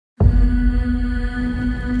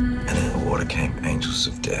came angels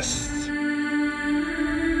of death,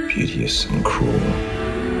 beauteous and cruel,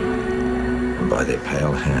 and by their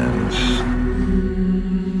pale hands,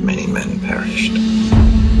 many men perished.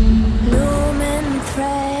 Looming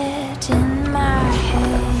thread in my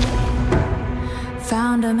head,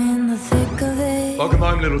 found him in the thick of it. Welcome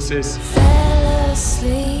home, little sis. Fell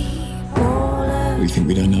asleep. We think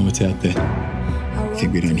we don't know what's out there. We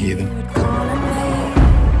think we don't hear them.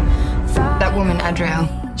 That woman, Adriel,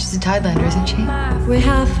 she's a Tidelander, isn't she? We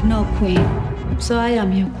have no queen, so I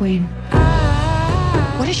am your queen.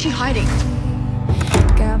 What is she hiding?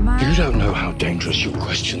 You don't know how dangerous your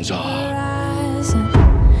questions are.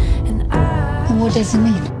 And what does it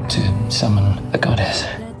mean? To summon a goddess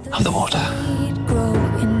of the water.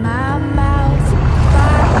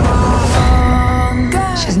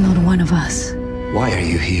 She's not one of us. Why are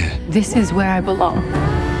you here? This is where I belong.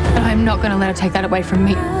 And I'm not going to let her take that away from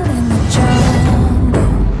me.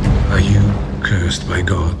 Are you cursed by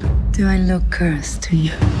God? Do I look cursed to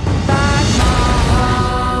you?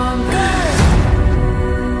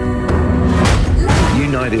 You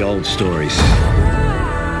know the old stories.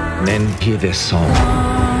 And then hear their song.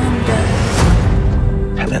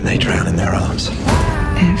 And then they drown in their arms.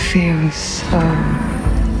 It feels so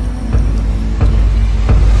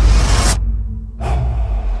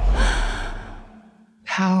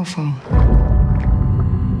powerful.